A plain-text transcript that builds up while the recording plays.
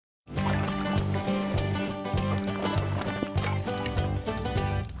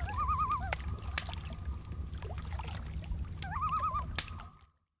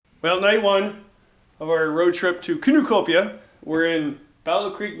Well, night one of our road trip to Canoecopia. We're in Battle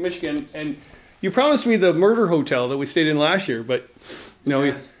Creek, Michigan, and you promised me the murder hotel that we stayed in last year, but no.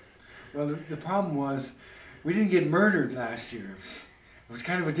 Yes. Well, the problem was we didn't get murdered last year. It was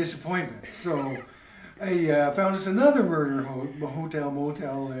kind of a disappointment. So I found us another murder hotel,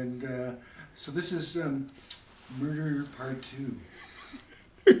 motel, and so this is murder part 2.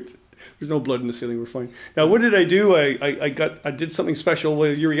 There's no blood in the ceiling. We're fine. Now, what did I do? I did something special while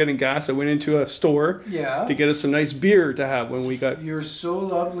you were getting gas. I went into a store to get us some nice beer to have when we got. You're so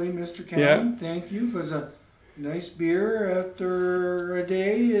lovely, Mr. Callan. Yeah. Thank you. Because a nice beer after a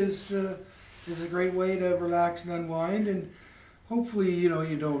day is a great way to relax and unwind, and hopefully, you know,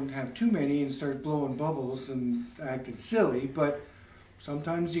 you don't have too many and start blowing bubbles and acting silly. But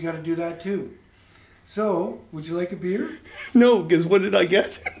sometimes you got to do that too. So, would you like a beer? No, because what did I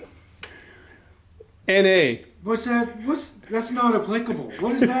get? NA. What's that? That's not applicable.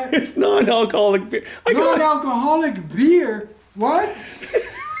 What is that? It's non-alcoholic beer. Non-alcoholic beer? What?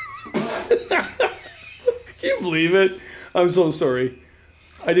 Can you believe it? I'm so sorry.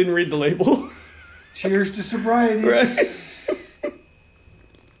 I didn't read the label. Cheers to sobriety. Right.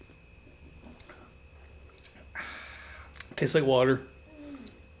 Tastes like water.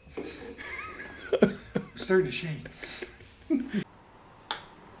 Starting to shake.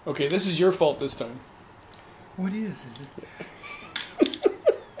 Okay, this is your fault this time. What is it?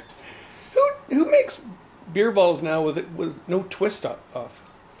 Who makes beer bottles now with no twist off?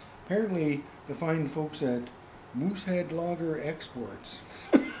 Apparently, the fine folks at Moosehead Lager Exports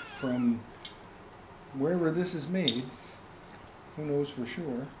from wherever this is made. Who knows for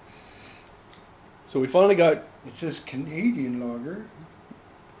sure? So we finally got. It says Canadian lager.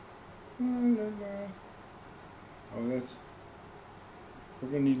 Oh, that's. We're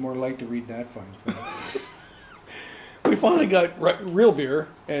gonna need more light to read that fine print. We finally got real beer,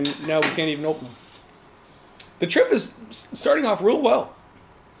 and now we can't even open them. The trip is starting off real well.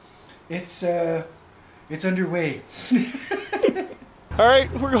 It's underway. All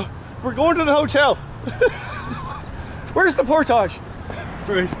right, we're going to the hotel. Where's the portage?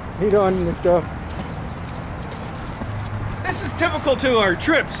 Right. Heat on, McDuff. This is typical to our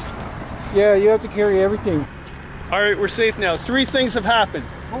trips. Yeah, you have to carry everything. All right, we're safe now. 3 things have happened.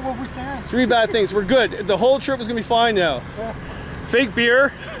 Oh, what was that? 3 bad things. We're good. The whole trip is gonna be fine now. Fake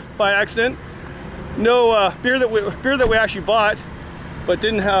beer by accident. No beer that we actually bought, but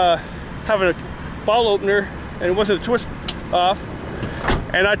didn't have a bottle opener, and it wasn't a twist off.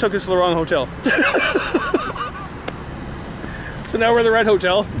 And I took us to the wrong hotel. So now we're at the red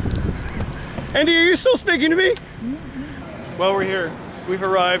hotel. Andy, are you still speaking to me? Well, we're here. We've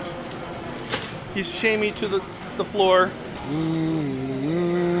arrived. He's chained me to the floor.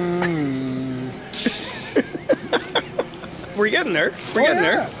 We're getting there. We're getting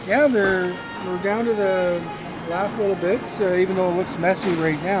there. Yeah, we're down to the last little bits, even though it looks messy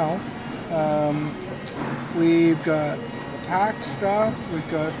right now. We've got the pack stuffed, we've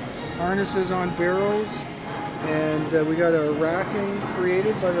got harnesses on barrels, and we got a racking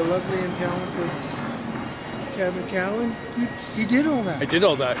created by the lovely and talented Kevin Callan. He did all that. I did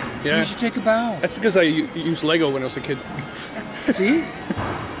all that, yeah. You should take a bow. That's because I used Lego when I was a kid. See?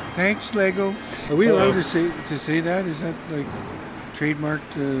 Thanks, Lego. Are we allowed to say that? Is that like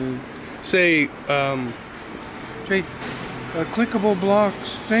trademarked? Say, clickable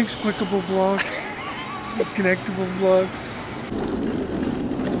blocks. Thanks, clickable blocks. Connectable blocks.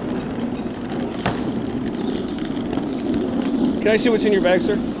 Can I see what's in your bag,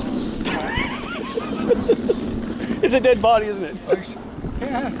 sir? It's a dead body, isn't it?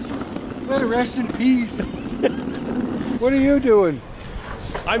 Yes. Let it rest in peace. What are you doing?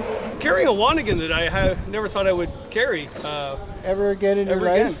 I'm carrying a Wanigan that I never thought I would carry. Ever again in your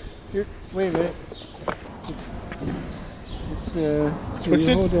life? Again. Wait a minute.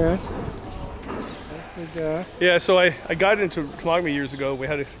 Hold on. Yeah, so I got into Tamagami years ago. We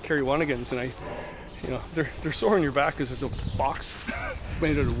had to carry Wanigans, and they're sore on your back because it's a box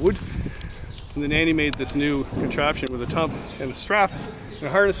made out of wood. And then Andy made this new contraption with a tub and a strap and a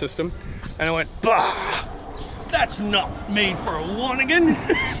harness system, and I went, bah! That's not made for a Wanigan.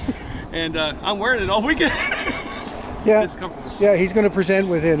 And I'm wearing it all weekend. Yeah. It's comfortable. Yeah, he's going to present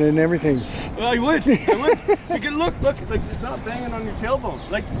with it and everything. Well, I would. You can look, like it's not banging on your tailbone.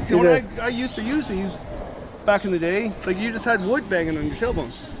 Like, you know what I used to use back in the day? Like, you just had wood banging on your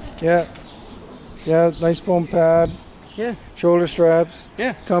tailbone. Yeah. Yeah, nice foam pad. Yeah. Shoulder straps.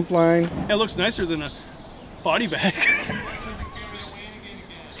 Yeah. Tump line. It looks nicer than a body bag.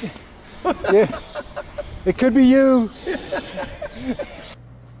 Yeah. It could be you.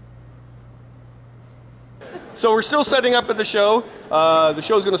 So we're still setting up at the show. The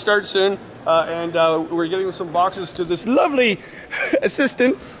show's going to start soon, and we're getting some boxes to this lovely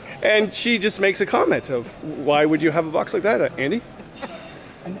assistant, and she just makes a comment of, why would you have a box like that, Andy?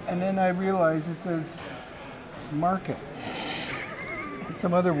 And then I realize it says market. It's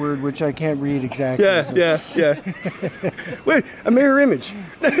some other word which I can't read exactly. Yeah. Wait, a mirror image.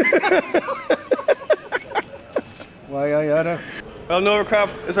 Why I oughta. Well, Nova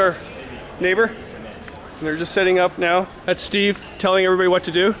Craft is our neighbor. And they're just setting up now. That's Steve telling everybody what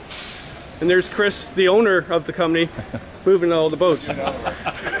to do. And there's Chris, the owner of the company, moving all the boats. Guilty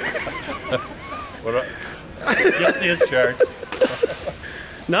as charged.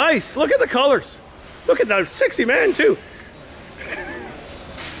 Nice. Look at the colors. Look at that sexy man too.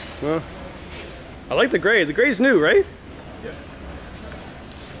 Well, I like the gray. The gray's new, right? Yeah.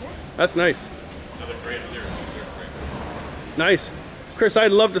 That's nice. Another gray there. Nice. Chris,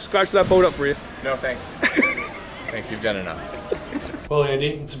 I'd love to scratch that boat up for you. No, thanks. Thanks, you've done enough. Well, Andy,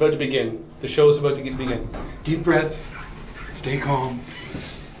 it's about to begin. The show's about to begin. Deep breath. Stay calm.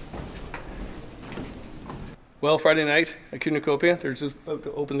 Well, Friday night at Canoecopia, they're just about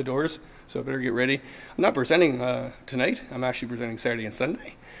to open the doors, so I better get ready. I'm not presenting tonight. I'm actually presenting Saturday and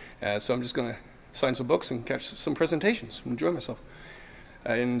Sunday. So I'm just going to sign some books and catch some presentations, enjoy myself.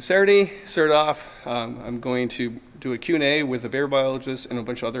 And Saturday, start off, I'm going to do a Q&A with a bear biologist and a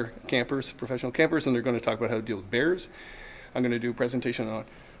bunch of other campers, professional campers, and they're going to talk about how to deal with bears. I'm going to do a presentation on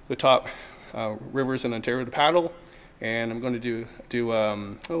the top rivers in Ontario to paddle, and I'm going to do what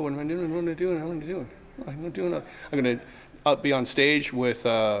am I doing? I'm going to be on stage with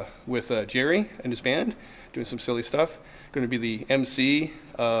Jerry and his band, doing some silly stuff. Going to be the MC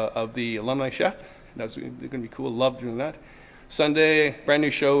of the alumni chef. That's going to be cool. Love doing that. Sunday, brand new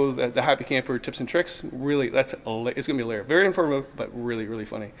show, the Happy Camper Tips and Tricks. Really, it's going to be hilarious. Very informative, but really, really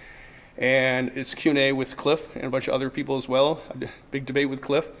funny. And it's Q&A with Cliff and a bunch of other people as well. A big debate with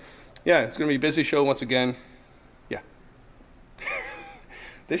Cliff. Yeah, it's going to be a busy show once again. Yeah.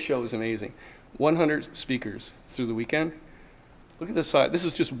 This show is amazing. 100 speakers through the weekend. Look at this side. This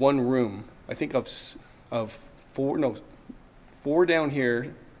is just one room. I think of four down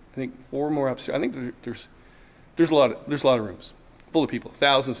here. I think 4 more upstairs. I think there's a lot of rooms full of people,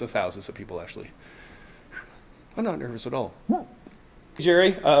 thousands of people actually. I'm not nervous at all.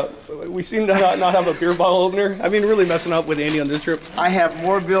 Jerry, we seem to not have a beer bottle opener. I mean, really messing up with Andy on this trip. I have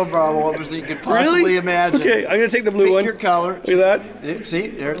more beer bottle openers than you could possibly really? imagine. Okay, I'm gonna take the blue Pick one. your color. Look at that. See,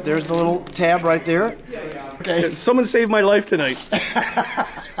 there's the little tab right there. Okay. Someone saved my life tonight.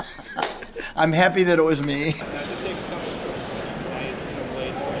 I'm happy that it was me.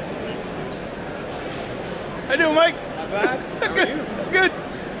 How you doing, Mike? Not bad. How are you? Good.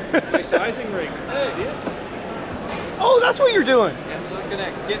 My sizing rig. See it? Oh, that's what you're doing. I'm looking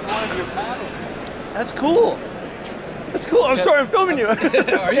at getting one of your paddles. That's cool. That's cool. I'm sorry, I'm filming you.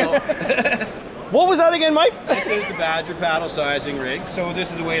 How are you? What was that again, Mike? This is the Badger paddle sizing rig. So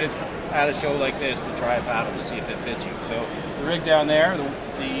this is a way to, at a show like this, to try a paddle to see if it fits you. So the rig down there,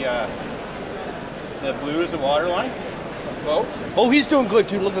 the blue is the water line of the boat. Oh, he's doing good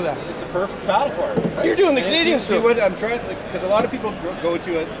too. Look at that. It's the perfect paddle for it. Right? You're doing the And Canadian see stuff. what I'm trying, because a lot of people go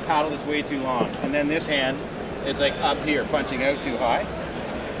to a paddle that's way too long, and then this hand is like up here, punching out too high.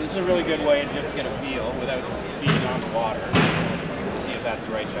 So this is a really good way to just get a feel without being on the water to see if that's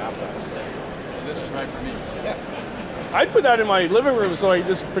the right shaft size. So this is right for me. Yeah. I'd put that in my living room so I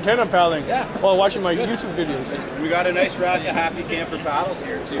just pretend I'm paddling while watching my good. YouTube videos. We got a nice rack of Happy Camper paddles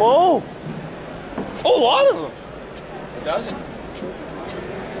here too. Oh, a lot of them. A dozen.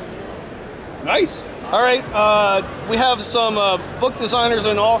 Nice. All right, we have some book designers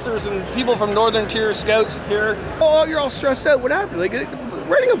and authors and people from Northern Tier Scouts here. Oh, you're all stressed out. What happened? Like,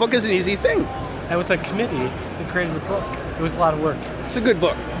 writing a book is an easy thing. It was a committee that created the book. It was a lot of work. It's a good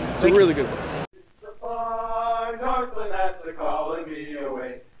book. It's a really good book. The far Northland that's a calling me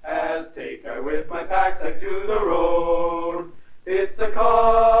away, as take I with my pack to the road. It's the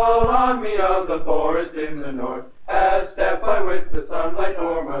call on me of the forest in the north, as step I with the sunlight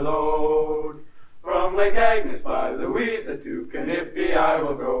o'er my load. From Lake Agnes by Louisa to Canoecopia I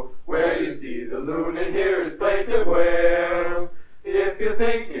will go, where you see the loon and hear his plaintive wail. If you're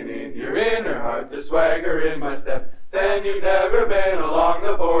thinking in your inner heart to swagger in my step, then you've never been along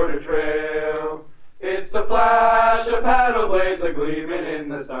the border trail. It's the flash of paddle blades a-gleaming in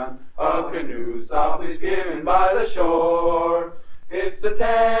the sun, of canoes softly skimming by the shore. It's the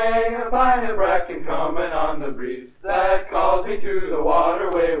tang of pine and bracken coming on the breeze that calls me to the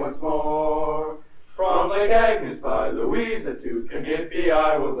waterway once more. From Lake Agnes by Louisa to Canoecopia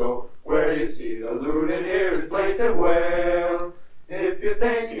I will go, where you see the loon and hear his plaintive wail. If you're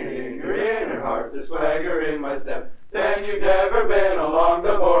thinking in your inner heart to a swagger in my step, then you've never been along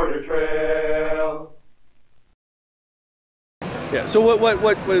the border trail. Yeah, so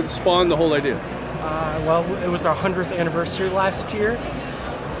what spawned the whole idea? Well, it was our 100th anniversary last year,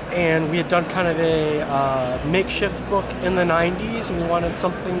 and we had done kind of a makeshift book in the 90s, and we wanted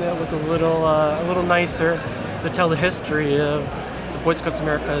something that was a little nicer to tell the history of the Boy Scouts of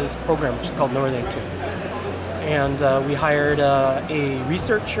America's program, which is called Northern Tune. And we hired a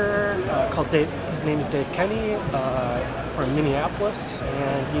researcher called Dave. His name is Dave Kenny from Minneapolis,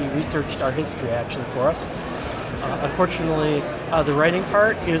 and he researched our history actually for us. Unfortunately, the writing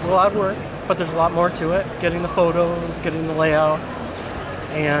part is a lot of work, but there's a lot more to it. Getting the photos, getting the layout,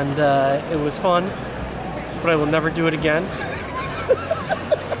 and it was fun, but I will never do it again.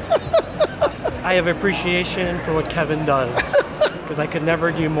 I have appreciation for what Kevin does, because I could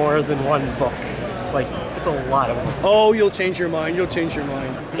never do more than one book. Like, it's a lot of them. Oh, you'll change your mind. You'll change your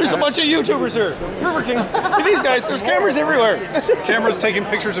mind. There's a bunch of YouTubers here. River Kings. These guys, there's cameras everywhere. Cameras taking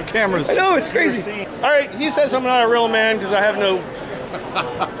pictures of cameras. I know, it's crazy. All right, he says I'm not a real man because I have no.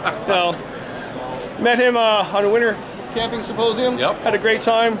 Met him on a winter camping symposium. Yep. Had a great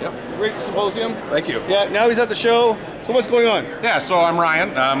time. Yep. Great symposium. Thank you. Yeah, now he's at the show. So what's going on? Yeah, so I'm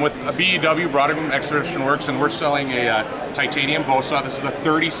Ryan. I'm with BEW, Broadham Recreational Works, and we're selling a titanium bow saw. This is the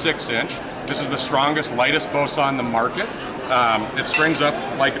 36-inch. This is the strongest, lightest bow saw on the market. It strings up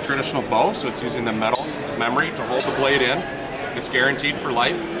like a traditional bow, so it's using the metal memory to hold the blade in. It's guaranteed for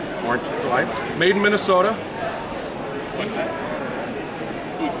life, warranted for life. Made in Minnesota. What's that?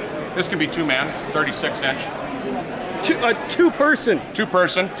 This can be two-man, 36-inch. Two-person.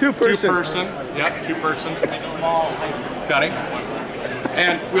 Two-person. Two-person. Two-person. Yep, two-person. Cutting.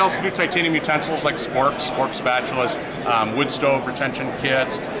 And we also do titanium utensils like sporks spatulas, wood stove retention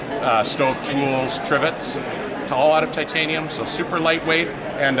kits, stove tools, trivets, all out of titanium, so super lightweight.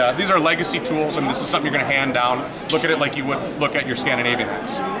 And these are legacy tools, and this is something you're going to hand down. Look at it like you would look at your Scandinavian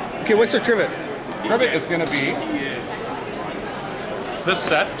axe. Okay, what's the trivet? Trivet is going to be this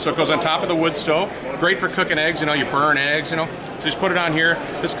set, so it goes on top of the wood stove. Great for cooking eggs, you burn eggs, So just put it on here.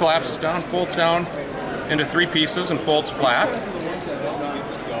 This collapses down, folds down into 3 pieces and folds flat.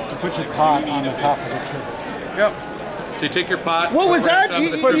 Put your pot on the top of the trivet. Yep. So you take your pot. What was that?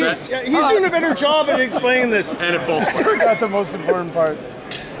 He's doing a better job at explaining this. And it folds. I forgot the most important part.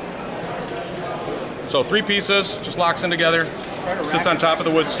 So 3 pieces, just locks in together, sits on top of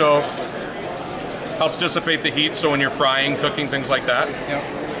the wood stove, helps dissipate the heat so when you're frying, cooking, things like that.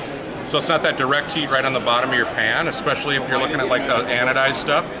 Yep. So it's not that direct heat right on the bottom of your pan, especially if you're looking at like the anodized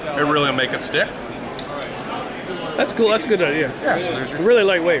stuff. It really will make it stick. That's cool. That's a good idea. Yeah, so there's your... Really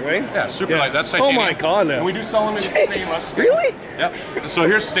lightweight, right? Yeah, super light. That's titanium. Oh my god, and we do sell them in stainless. Really? Yep. So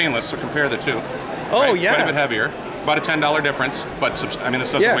here's stainless, so compare the two. Oh, right? yeah. Quite a bit heavier. About a $10 difference, but this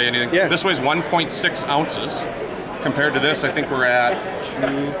doesn't weigh anything. Yeah. This weighs 1.6 ounces. Compared to this, I think we're at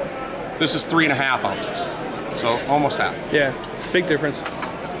 2... This is 3.5 ounces. So almost half. Yeah, big difference.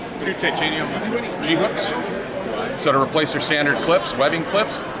 We do titanium G-hooks. So to replace your standard clips, webbing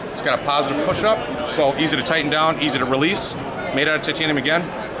clips, it's got a positive push-up, so easy to tighten down, easy to release. Made out of titanium again.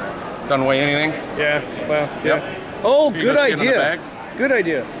 Doesn't weigh anything. Yeah, well, yeah. Yep. Oh, You good can see it on the idea. bag. Good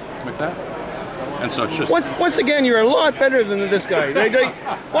idea. Like that. And so it's just... Once again, you're a lot better than this guy.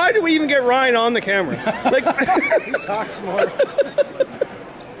 Why do we even get Ryan on the camera? He talks more.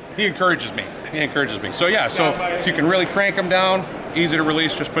 He encourages me. So yeah, so you can really crank them down. Easy to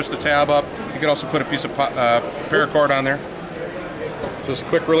release, just push the tab up. You can also put a piece of paracord on there. Just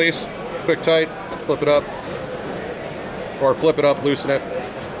quick release, quick tight, flip it up. Or flip it up, loosen it,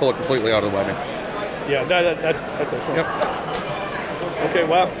 pull it completely out of the webbing. Yeah, that's excellent. Yep. Okay,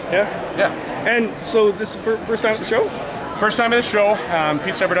 wow, yeah? Yeah. And so this is first time at the show? First time at the show.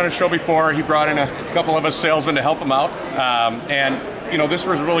 Pete's never done a show before. He brought in a couple of us salesmen to help him out. And this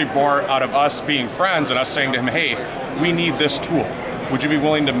was really born out of us being friends and us saying to him, hey, we need this tool. Would you be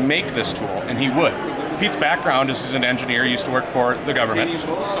willing to make this tool? And he would. Pete's background is he's an engineer, he used to work for the government,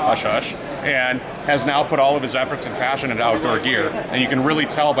 hush hush, and has now put all of his efforts and passion into outdoor gear, and you can really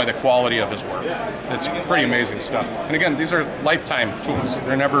tell by the quality of his work. It's pretty amazing stuff. And again, these are lifetime tools.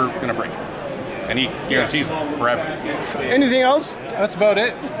 They're never going to break. And he guarantees them forever. Anything else? That's about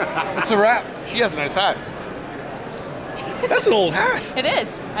it. It's a wrap. She has a nice hat. That's an old hat. It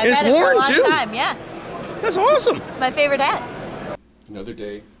is. I've It's had it for a worn, long too. time, yeah. That's awesome. It's my favorite hat. Another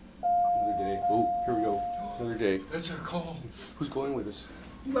day. Oh, here we go. Another day. That's our call. Who's going with us?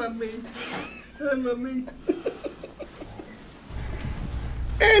 Mommy. Mommy.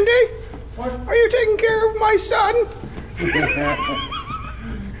 Andy, are you taking care of my son?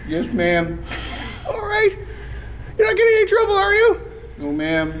 Yes, ma'am. All right. You're not getting in trouble, are you? No,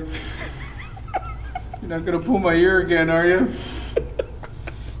 ma'am. Not gonna pull my ear again, are you?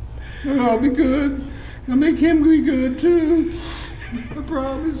 I'll be good. I'll make him be good too. I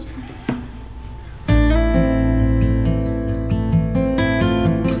promise.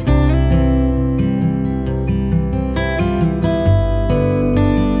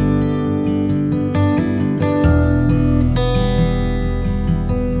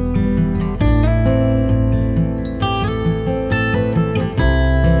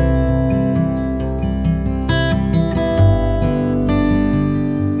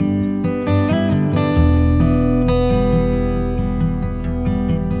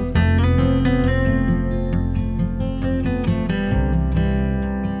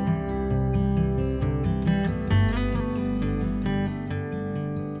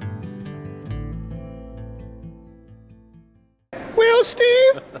 Well,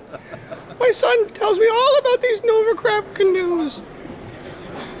 Steve, my son tells me all about these Novacraft canoes.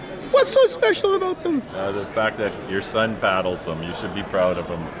 What's so special about them? The fact that your son paddles them, you should be proud of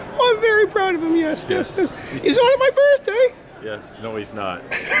him. Oh, I'm very proud of him, yes. He's on my birthday. Yes, no he's not.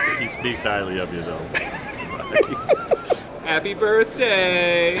 He speaks highly of you though. Happy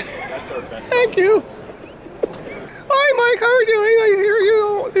birthday! That's our best. Thank you. Hi, Mike, how are you doing? I hear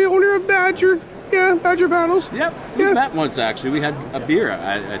you, the owner of Badger. Yeah, Badger Paddles. Yep, we met once actually. We had a beer,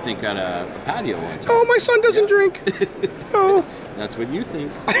 I think, at a patio one time. Oh, my son doesn't drink. Oh. That's what you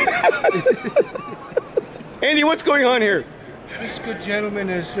think. Andy, what's going on here? This good gentleman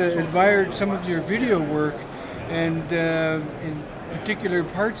has admired some of your video work, and in particular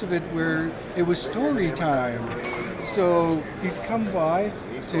parts of it where it was story time. So he's come by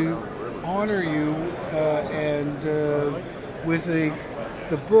to honor you and with the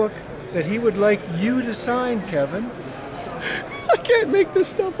book that he would like you to sign, Kevin. I can't make this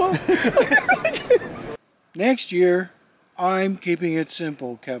stuff up. Next year, I'm keeping it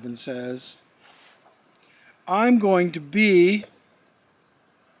simple, Kevin says. I'm going to be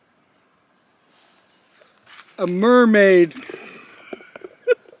a mermaid.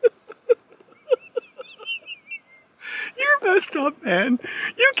 You're messed up, man.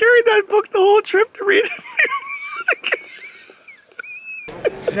 You carried that book the whole trip to read it.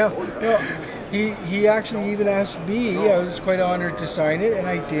 No, he actually even asked me. I was quite honored to sign it, and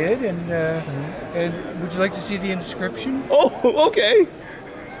I did. And would you like to see the inscription? Oh, okay.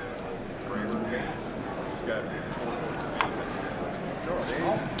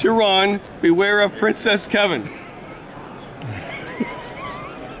 To Ron, beware of Princess Kevin.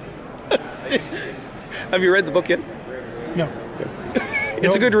 Have you read the book yet? No.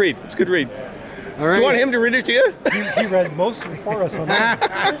 It's a good read. It's a good read. All right. Do you want him to read it to you? He read most of it for us on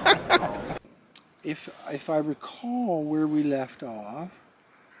that. If I recall where we left off,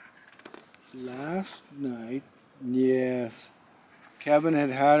 last night, yes, Kevin had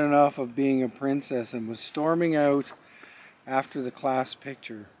had enough of being a princess and was storming out after the class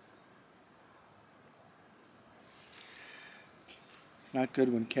picture. It's not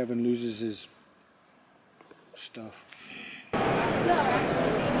good when Kevin loses his stuff.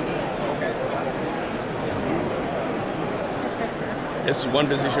 This is one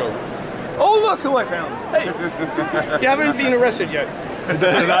busy show. Oh, look who I found. Hey. You haven't been arrested yet.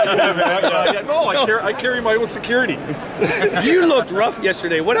 No, I carry my own security. You looked rough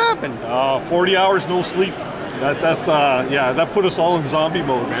yesterday. What happened? 40 hours no sleep. That put us all in zombie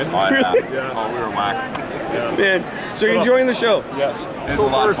mode, man. Oh, yeah. Oh, we were whacked. Yeah. Man, so you're enjoying the show? Yes. So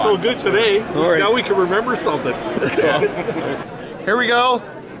far, so good today. All right. Now we can remember something. Here we go.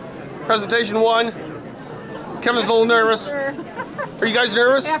 Presentation 1. Kevin's a little nervous. Sir. Are you guys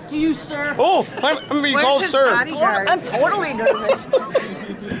nervous? After you, sir. Oh, I'm being called sir. I'm totally nervous.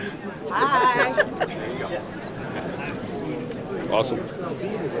 Hi. Awesome.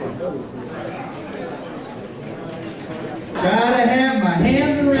 Gotta have my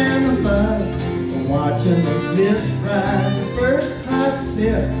hands around the mud, watching the mist rise. The first hot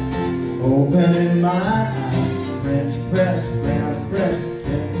sip, opening my eyes. French press, ground fresh,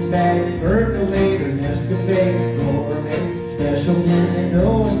 bag, percolator, Nescafe, gourmet, special mint,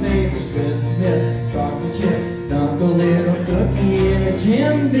 no savor, Swiss Miss, chocolate chip, dunk a little cookie in a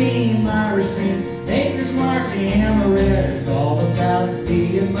Jim Beam, Irish cream, Maker's Mark, the amaretto. It's all about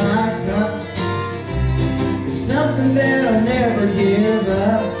being my cup. It's something that I'll never give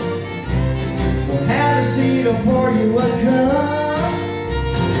up. We'll have a seat, I'll pour you a cup.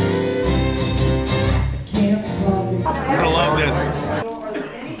 You're gonna love this. Are there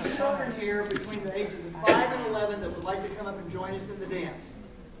any children here between the ages of 5 and 11 that would like to come up and join us in the dance?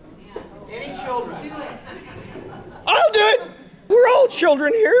 Any children? Do it. I'll do it. We're all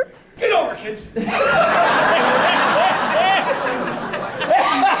children here. Get over, kids.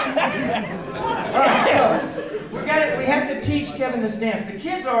 We have to teach Kevin this dance. The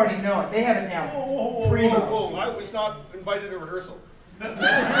kids already know it. They have it down. Whoa, I was not invited to rehearsal.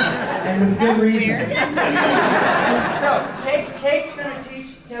 And with good reason. So, Kate's going to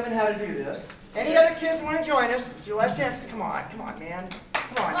teach Kevin how to do this. Any other kids want to join us? It's your last chance. Come on, man.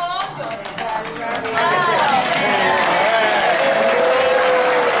 Come on.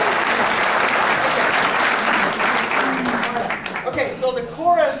 Okay, so the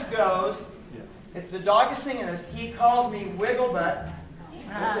chorus goes, if the dog is singing this, he calls me Wiggle Butt.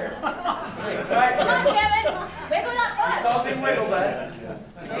 Right there. Okay, try it. Come on, Kevin. Wiggle that butt. He calls me Wiggle Butt.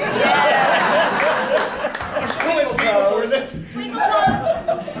 Twinkle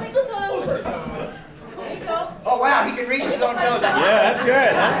toes. Twinkle toes. There you go. Oh, wow, he can reach his own toes. Yeah, that's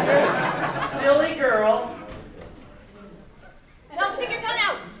good. That's good. Silly girl. Now stick your tongue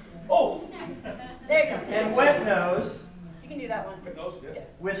out. Oh. There you go. And wet nose. You can do that one.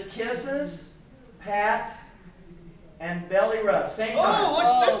 With kisses, pats, and belly rubs. Same time. Oh, look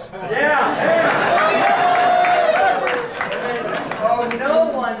at this. Yeah. Oh,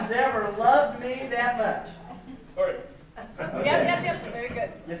 no one's ever loved me that much. All right. Yep. Very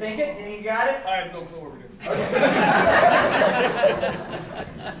good. You think it? You got it? I have no clue what we're doing. Okay.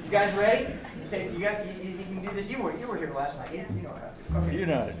 You guys ready? Okay, you can do this. You were here last night. You know how to do it. Okay. You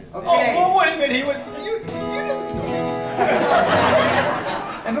know how to do it. Okay. Oh, wait a minute. You just.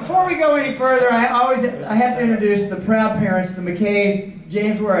 And before we go any further, I have to introduce the proud parents, the McKays.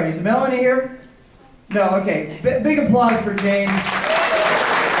 James, where are you? Is Melanie here? No, okay. Big applause for James.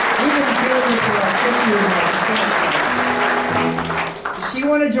 We've been doing this for like 50 years now. Does she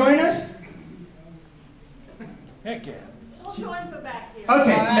want to join us? Heck yeah. She'll join from back here.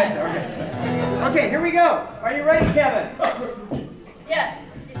 Okay, okay, here we go. Are you ready, Kevin? Yeah.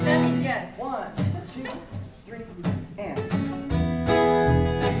 That means yes. 1, 2, 3, and.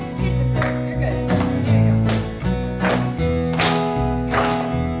 You're good.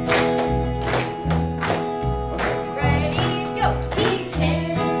 Ready, go. He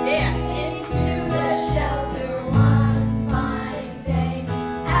came into the shelter one fine day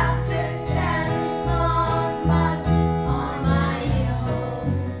after 7 long months on my own.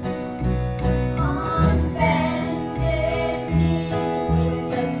 On bended knee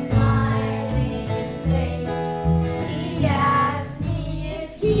with a smiling face, he asked me if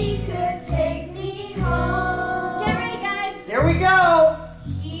he could take me home. Get ready, guys. There we go.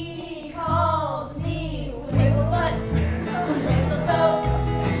 He calls me Wiggle Butt, Wiggle Toes,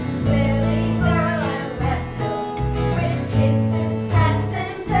 silly girl and wet nose, with kisses, pats,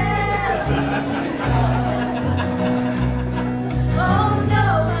 and belly rubs. Oh, no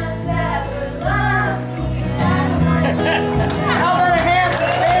one's ever loved me that much. How about a hand for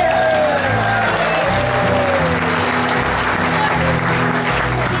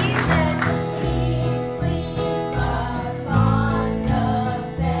He lets me sleep upon the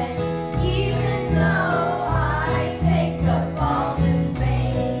bed, even though I take up all the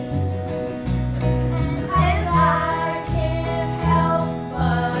space. And I can't help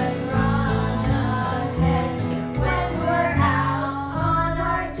but run ahead when we're out on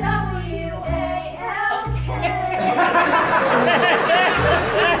our WALK.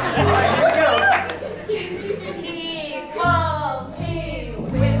 He calls me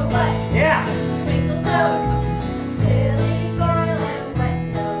Wiggle Butt, Yeah. Twinkle Toes, silly girl and wet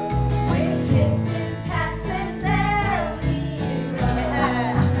nose, with kisses, pats, and belly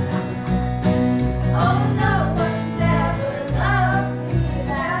rubs. Oh, no one's ever loved me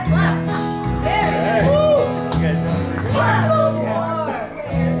that much. Very good. What's more,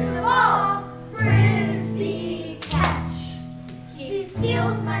 first of all, frisbee catch. He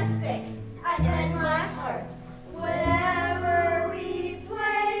steals my stick and my heart whenever we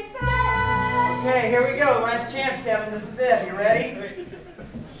play fetch. Okay, here we go. Last chance, Kevin. This is it. You ready?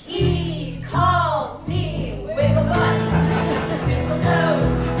 He calls me Wiggle Butt, Wiggle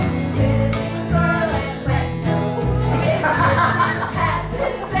Toes, silly girl and wet nose, with kisses, pats,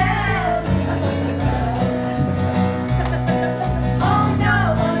 and belly rubs. Oh, no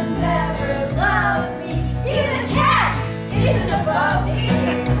one's ever loved me. Even a cat isn't above me.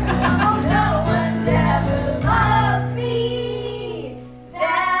 Oh, no one's ever loved me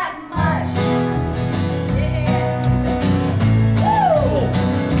that much.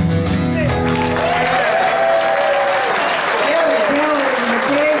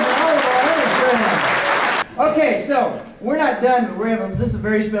 Okay, so we're not done. This is a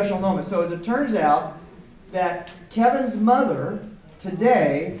very special moment. So as it turns out, that Kevin's mother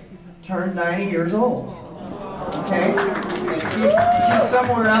today turned 90 years old. Okay, she's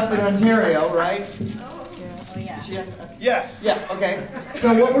somewhere up in Ontario, right? Yeah. Yes. Yeah. Okay.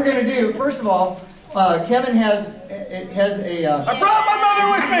 So what we're gonna do, first of all, Kevin has a. I brought my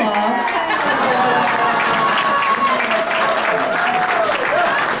mother with me.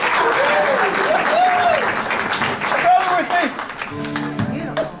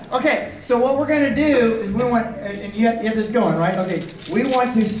 Okay, so what we're going to do is we want, and you have this going, right? Okay, we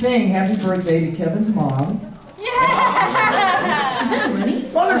want to sing Happy Birthday to Kevin's mom. Yeah!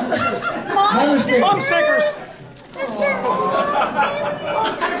 Mother stickers. Mother stickers. Mom stickers.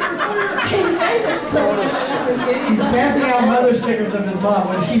 He's passing out mother stickers of his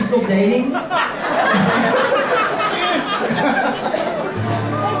mom. Is she still dating?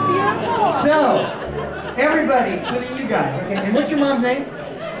 So, everybody, including you guys, okay? And what's your mom's name?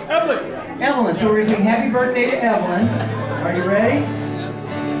 Evelyn. Evelyn. So we're going to sing Happy Birthday to Evelyn. Are you ready?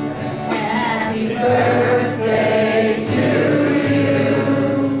 Happy birthday to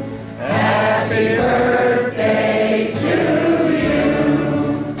you. Happy birthday to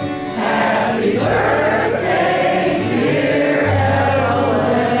you. Happy birthday, dear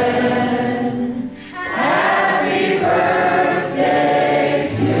Evelyn. Happy birthday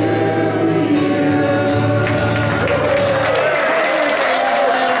to you.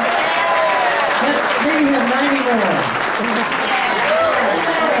 Maybe you have 90 more.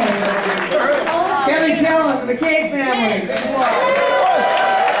 Kevin Callan, the McKay family.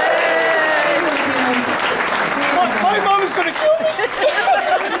 My mom is going to kill me.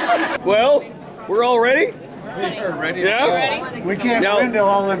 Well, we're all ready? We're ready. Yeah? We can't win till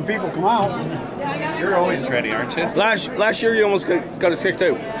all them people come out. You're always ready, aren't you? Last year you almost got us kicked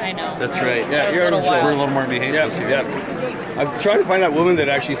out. I know. That's right. Yeah, you're We're a little more behaved this year. Yeah. I'm trying to find that woman that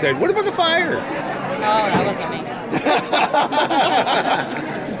actually said, "What about the fire?" Oh, that wasn't me.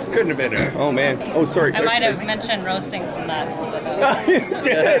 Couldn't have been her. Oh man. Oh, sorry. I might have mentioned roasting some nuts, but that was... You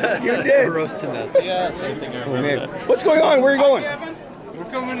did. You did. Roasted nuts. Yeah, same thing. I remember. Man. What's going on? Where are you going? We're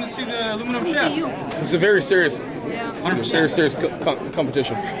coming to see the aluminum chef. It's a very serious, serious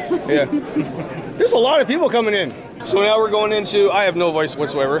competition. Yeah. There's a lot of people coming in. So now we're going into. I have no voice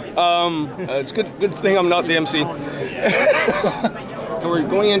whatsoever. It's good thing I'm not the MC. And we're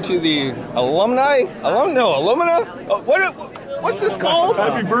going into the alumni. Alumina. Oh, what's this called?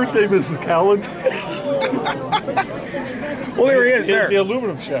 Happy birthday, Mrs. Callan. Well, there he is. There. The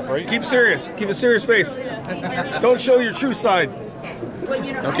aluminum chef, right? Keep serious. Keep a serious face. Don't show your true side.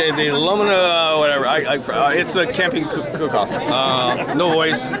 Okay, the alumina, whatever. It's the camping cook-off. No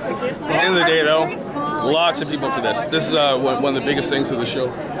voice. At the end of the day, though, lots of people for this. This is one of the biggest things of the show.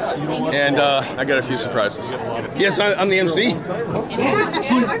 And I got a few surprises. Yes, I'm the MC.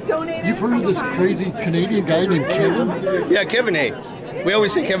 So, you've heard of this crazy Canadian guy named Kevin? Yeah, Kevin A. We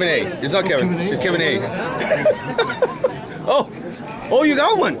always say Kevin A. It's not Kevin. It's Kevin A. Oh, you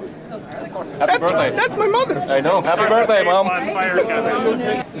got one. Happy birthday. That's my mother. I know. Happy birthday, Mom.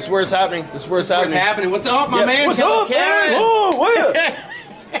 This is where it's happening. This is where it's happening. What's up, my man? What's up, man? Oh, wait.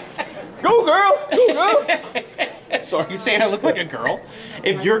 Go, girl. Go, girl. Sorry, you saying I look like a girl?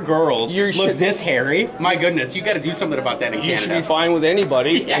 If your girls look this hairy, my goodness, you got to do something about that in Canada. You should be fine with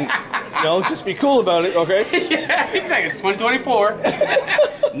anybody. And, just be cool about it, okay? Yeah, exactly. It's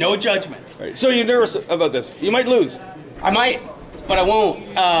 2024. No judgments. Right. So you're nervous about this? You might lose. I might, but I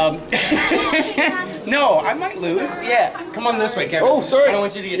won't. No, I might lose. Yeah. Come on this way, Kevin. Oh, sorry. I don't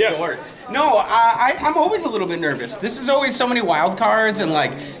want you to get bored. No, I'm always a little bit nervous. This is always so many wild cards and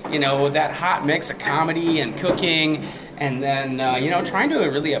that hot mix of comedy and cooking and then, trying to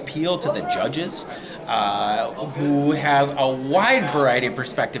really appeal to the judges who have a wide variety of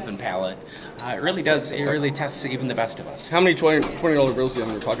perspective and palate. It really tests even the best of us. How many $20 bills do you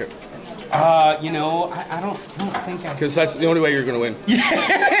have in your pocket? I don't think I... Because that's the only way you're going to win.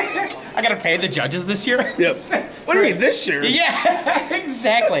 I got to pay the judges this year? Yep. What do you mean, this year? Yeah,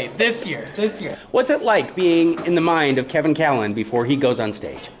 exactly. This year. What's it like being in the mind of Kevin Callan before he goes on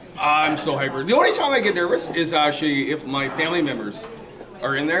stage? I'm so hyper. The only time I get nervous is actually if my family members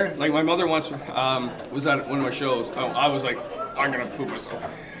are in there. Like my mother once was at one of my shows. I was like, I'm going to poop myself.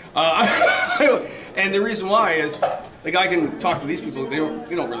 And the reason why is, like, I can talk to these people. They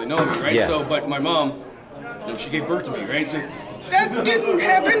don't really know me, right? Yeah. So, but my mom, she gave birth to me, right? So that didn't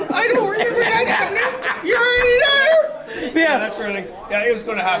happen. I don't remember that happening. You're already there. Yeah, that's sort of thing. Yeah, it was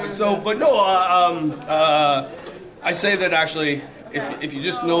going to happen. So, but no, I say that actually, if you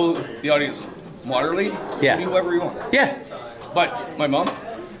just know the audience moderately, be whoever you want. Yeah. But my mom.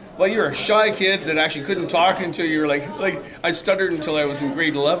 Well, you're a shy kid that actually couldn't talk until you were like I stuttered until I was in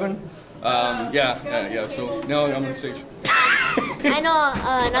grade 11. So now I'm on stage. I know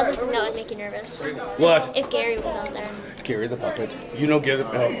another thing that would make you nervous. What? If Gary was out there. Gary the puppet. You don't get it.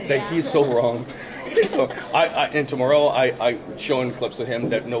 Like, he's so wrong. So and tomorrow I showing clips of him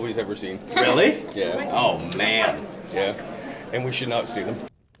that nobody's ever seen. Really? Yeah. Oh man. Yeah. And we should not see them.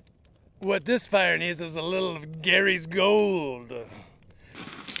 What this fire needs is a little of Gary's gold.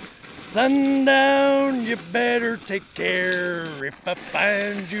 Sundown, you better take care if I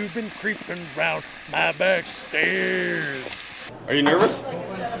find you've been creeping round my back stairs. Are you nervous?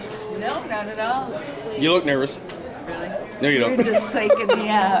 No, not at all. You look nervous. Really? No, you don't. You're just psyching me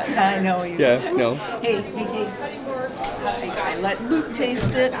out. I know you. Yeah, no. Hey. I let Luke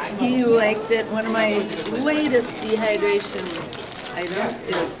taste it. He liked it. One of my latest dehydration items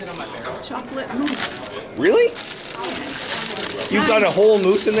is chocolate mousse. Really? You've got a whole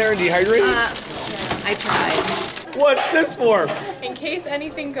mousse in there dehydrated? I tried. What's this for? In case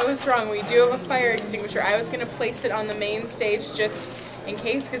anything goes wrong, we do have a fire extinguisher. I was going to place it on the main stage just in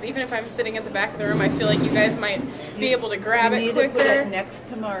case, because even if I'm sitting at the back of the room, I feel like you guys might be able to grab it quicker. To put it next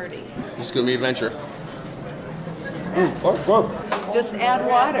to Marty. This is going to be an adventure. Just add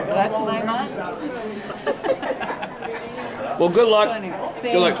water. That's my motto. Well, good luck. So anyway,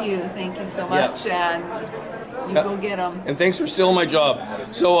 Good luck. Thank you so much, and you go get them. And thanks for stealing my job.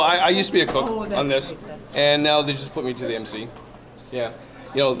 So I used to be a cook Oh, that's on this, and now they just put me to the MC. Yeah.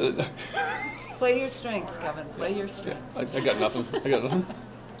 You know, Play your strengths, Kevin. Play your strengths. I got nothing.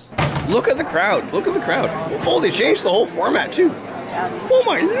 Look at the crowd. Look at the crowd. Oh, they changed the whole format, too. Oh,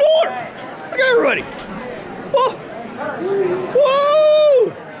 my Lord. Look at everybody. Whoa.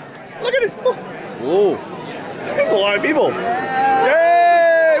 Whoa. Look at it. Whoa. There's a lot of people.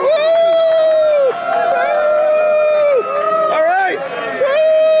 Yay! Woo! Woo! All right.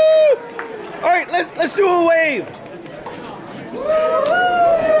 Woo! All right, let's do a wave.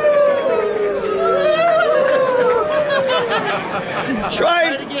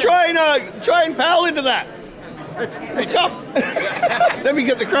 Try and paddle into that. Be tough. Let me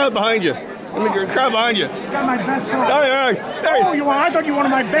get the crowd behind you. Let me get the crowd behind you. Got my best on. All right. Oh, I thought you wanted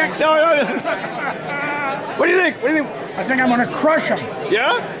my backs. No. What do you think? I think I'm going to crush him.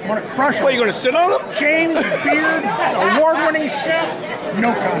 Yeah? I'm going to crush him. What, you going to sit on him? James Beard, award-winning chef.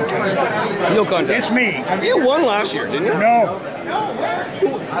 No contest. No contest. It's me. You won last year, didn't you? No.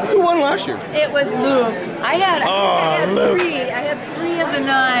 Who won last year? It was Luke. I had Luke. three. I had 3 of the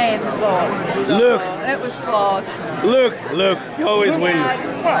 9 votes. So Luke. It was close. Luke, he always wins.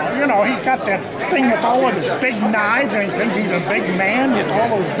 Well, you know, he's got that thing with all of his big knives, and he thinks he's a big man with all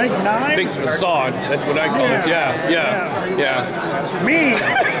those big knives. Big facade, that's what I call it. Yeah. Me,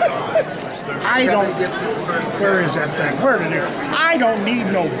 I don't. Where is that thing? Where did it? I don't need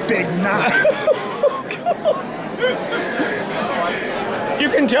no big knife. You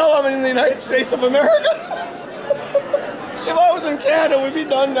can tell I'm in the United States of America. If I was in Canada, we'd be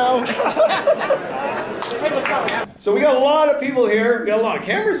done now. So we got a lot of people here. We got a lot of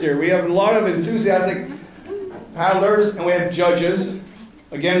cameras here. We have a lot of enthusiastic paddlers, and we have judges.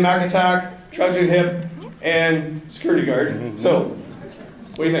 Again, Mac Attack, Trudging Hip, and security guard. So,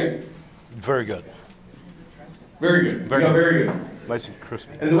 what do you think? Very good. Very good. Very good. Nice and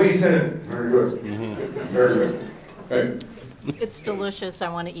crispy. And the way you said it, very good. Very good. Okay. It's delicious. I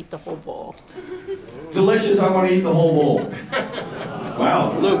want to eat the whole bowl. Delicious. I want to eat the whole bowl.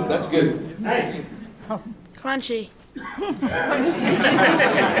 Wow, Luke, that's good. Nice. Crunchy.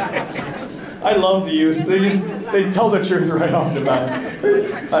 I love the youth. They tell the truth right off the bat.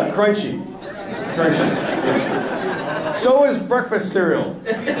 Crunchy. So is breakfast cereal.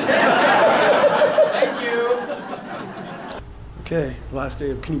 Thank you. Okay, last day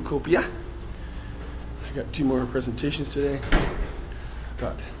of Canoecopia. I got 2 more presentations today.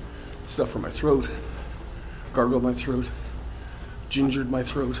 Got stuff for my throat, gargled my throat, gingered my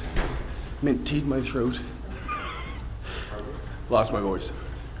throat, mint tea'd my throat. Lost my voice,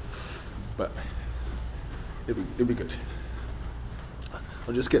 but it'll be good.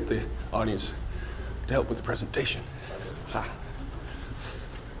 I'll just get the audience to help with the presentation.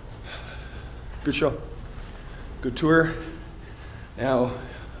 Good show, good tour. Now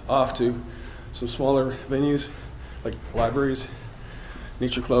off to some smaller venues like libraries,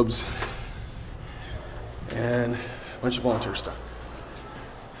 nature clubs, and a bunch of volunteer stuff,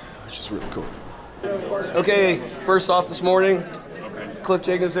 which is really cool. Okay, first off this morning, Cliff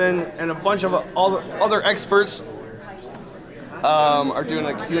Jacobson and a bunch of all the other experts are doing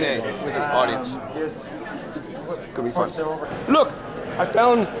a Q&A with the audience. Gonna be fun. Look, I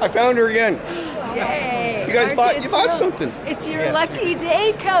found her again. Yay! You guys bought something. It's your lucky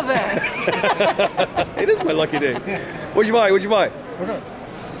day, Kevin. It is my lucky day. What'd you buy?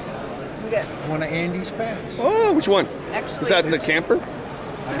 get One of Andy's packs. Oh, which one? Actually, Is that the camper?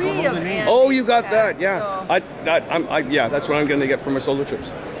 3 of Andy's Oh, you got that, packs, yeah. so- Yeah, that's what I'm going to get for my solo trips.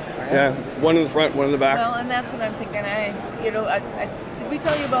 Yeah, one in the front, one in the back. Well, and that's what I'm thinking. Did we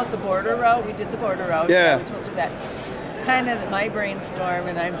tell you about the border route? We did the border route. Yeah. We told you that. Kind of my brainstorm,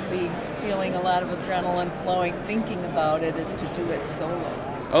 and I'm feeling a lot of adrenaline flowing thinking about it, is to do it solo.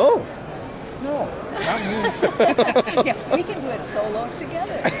 Oh. No, not me. Yeah, we can do it solo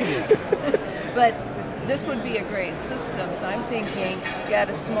together. But this would be a great system, so I'm thinking, got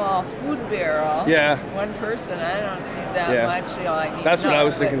a small food barrel. Yeah. One person, I don't need that much. I need That's what I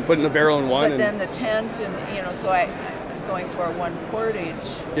was thinking, putting the barrel in one. But then the tent, and so I'm going for a one portage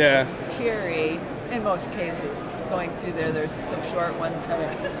carry. In most cases, going through there's some short ones that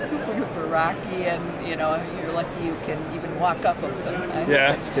are super duper rocky, and you're lucky you can even walk up them sometimes.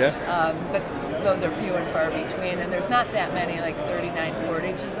 But those are few and far between, and there's not that many, like 39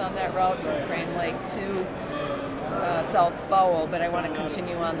 portages on that route from Crane Lake to South Fowl. But I want to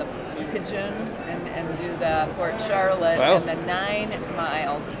continue on the Pigeon and do the Fort Charlotte and the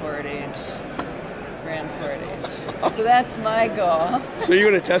 9-mile portage. Grand Portage. So that's my goal. So you're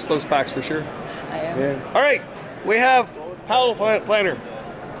going to test those packs for sure. I am. Yeah. All right, we have paddle planner,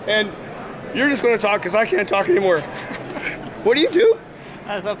 and you're just going to talk because I can't talk anymore. What do you do?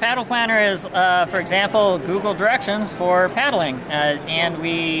 So paddle planner is, for example, Google directions for paddling.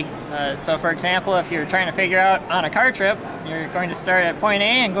 So for example, if you're trying to figure out on a car trip, you're going to start at point A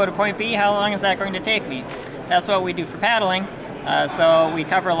and go to point B, how long is that going to take me? That's what we do for paddling. So we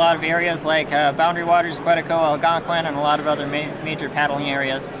cover a lot of areas like Boundary Waters, Quetico, Algonquin, and a lot of other major paddling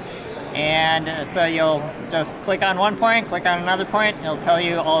areas. And so you'll just click on one point, click on another point. It'll tell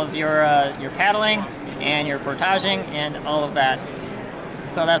you all of your paddling and your portaging and all of that.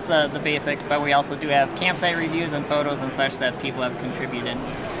 So that's the basics, but we also do have campsite reviews and photos and such that people have contributed.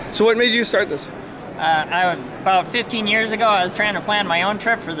 So what made you start this? About 15 years ago, I was trying to plan my own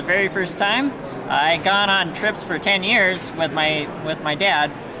trip for the very first time. I had gone on trips for 10 years with my dad,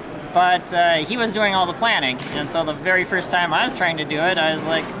 but he was doing all the planning. And so the very first time I was trying to do it, I was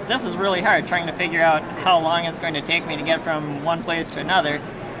like, this is really hard, trying to figure out how long it's going to take me to get from one place to another.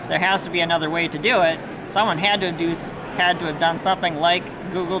 There has to be another way to do it. Someone had to have done something like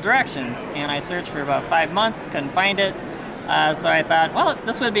Google directions. And I searched for about 5 months, couldn't find it. So I thought, well,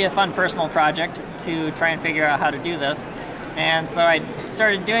 this would be a fun personal project to try and figure out how to do this. And so I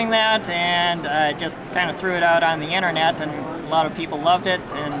started doing that, and just kind of threw it out on the internet, and a lot of people loved it.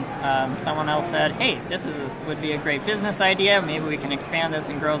 And someone else said, hey, this would be a great business idea. Maybe we can expand this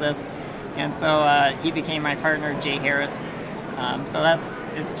and grow this. And so he became my partner, Jay Harris. So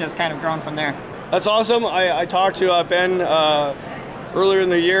it's just kind of grown from there. That's awesome. I talked to Ben earlier in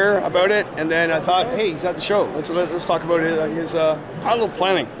the year about it, and then I thought, hey, he's at the show. Let's talk about his paddle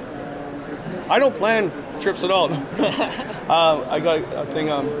planning. I don't plan trips at all. I got a thing.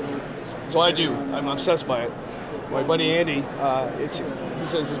 So I do. I'm obsessed by it. My buddy Andy, he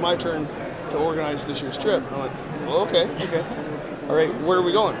says it's my turn to organize this year's trip. I'm like, well, okay. All right, where are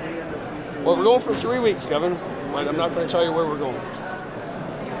we going? Well, we're going for 3 weeks, Kevin. But I'm not going to tell you where we're going.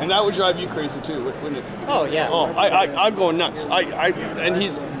 And that would drive you crazy too, wouldn't it? Oh yeah. Oh, I'm going nuts. And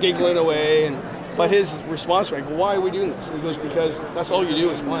he's giggling away, but his response was like, "Why are we doing this?" And he goes, "Because that's all you do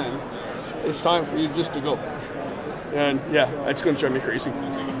is plan. It's time for you just to go." And yeah, it's going to drive me crazy.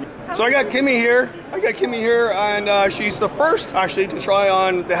 So I got Kimmy here, and she's the first actually to try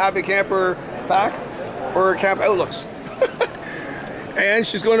on the Happy Camper pack for Camp Outlooks. And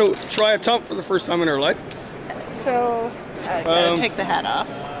she's going to try a tump for the first time in her life. So I gotta take the hat off.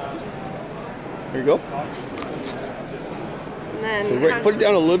 There you go. And then So put it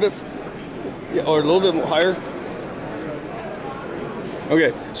down a little bit, or a little bit higher.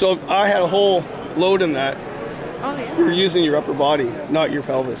 Okay, so if I had a whole load in that, you're using your upper body, not your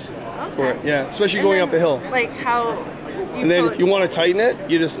pelvis. Okay. For it. Yeah, especially going up a hill. Like how. And then if you want to tighten it,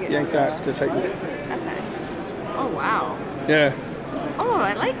 you just yank that to tighten it. Okay. Oh wow. Yeah. Oh,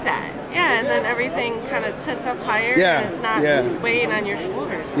 I like that. Yeah, and then everything kind of sits up higher. Yeah, And it's not yeah. weighing on your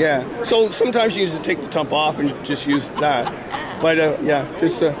shoulders. Yeah. So sometimes you just take the tump off and you just use that. But yeah,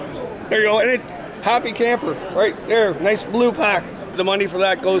 just there you go. And Happy Camper right there, nice blue pack. The money for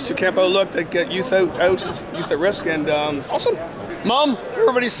that goes to Camp Outlook to get youth out, youth at risk, and awesome. Mom,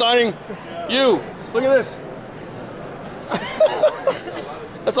 everybody's signing you. Look at this.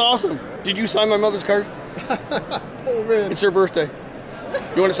 That's awesome. Did you sign my mother's card? Oh man. It's her birthday.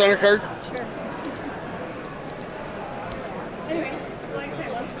 You want to sign her card? Sure. Anyway, like I say,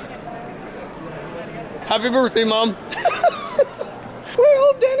 Happy birthday, Mom.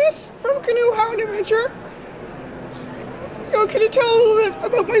 Well, Dennis from Canoe How and Adventure. can you tell a little bit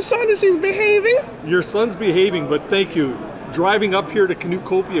about my son? Is he behaving? Your son's behaving, but thank you. Driving up here to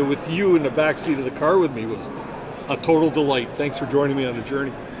Canoecopia with you in the backseat of the car with me was a total delight. Thanks for joining me on the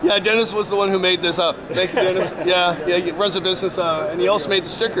journey. Yeah, Dennis was the one who made this up. Thank you, Dennis. Yeah, he runs a business, and he also made the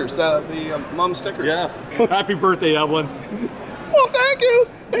stickers, the mom stickers. Yeah. Happy birthday, Evelyn. Well, thank you.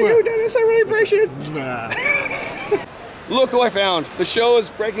 Thank you, Dennis. I really appreciate it. Nah. Look who I found. The show is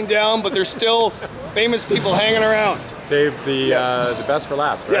breaking down, but there's still famous people hanging around. Save the best for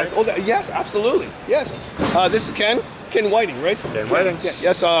last, right? Yeah. Oh, yes, absolutely. Yes. This is Ken Whiting, right? Ken Whiting. Yeah,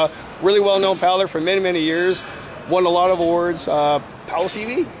 yes. Really well-known paddler for many, many years. Won a lot of awards. Paddle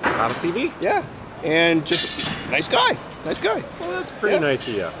TV. Paddle TV? Yeah. And just nice guy. Nice guy. Well, that's pretty nice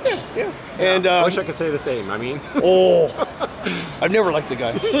of you. Yeah. And I wish I could say the same. I mean, I've never liked the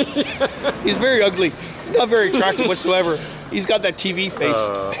guy. He's very ugly. He's not very attractive whatsoever. He's got that TV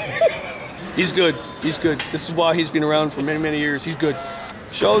face. He's good. He's good. This is why he's been around for many, many years. He's good.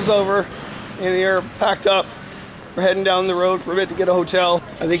 Show's over. In the air, packed up. We're heading down the road for a bit to get a hotel.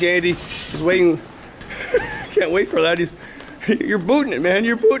 I think Andy is waiting. Can't wait for that. You're booting it, man.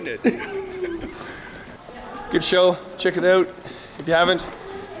 You're booting it. Good show. Check it out. If you haven't,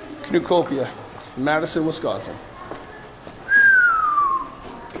 Canoecopia in Madison, Wisconsin.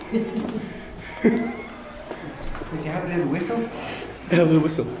 Would you have a little whistle? Have a little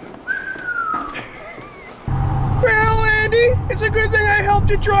whistle. Well, Andy, it's a good thing I helped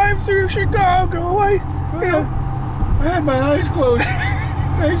you drive through Chicago. I had my eyes closed.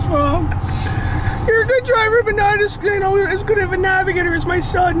 Thanks, Mom. You're a good driver, but not as as good of a navigator as my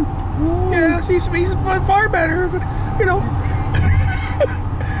son. Ooh. Yes, he's far better, but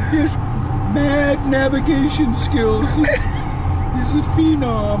Yes, mad navigation skills. He's a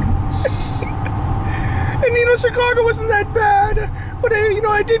phenom. And Chicago wasn't that bad, but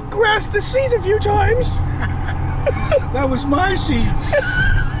I did grasp the seat a few times. That was my seat.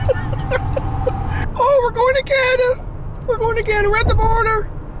 Oh, we're going to Canada. We're going to Canada. We're at the border.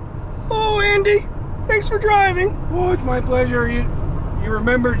 Oh, Andy, thanks for driving. Oh, it's my pleasure. You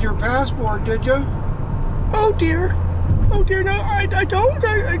remembered your passport, did you? Oh dear. Oh dear, no, I don't.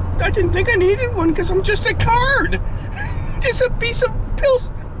 I didn't think I needed one because I'm just a card. Just a piece of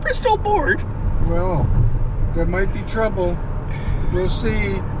Bristol board. Well, there might be trouble. We'll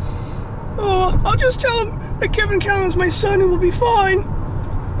see. Oh, I'll just tell him that Kevin Callan's my son and we'll be fine.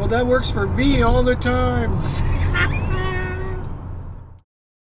 Well, that works for me all the time.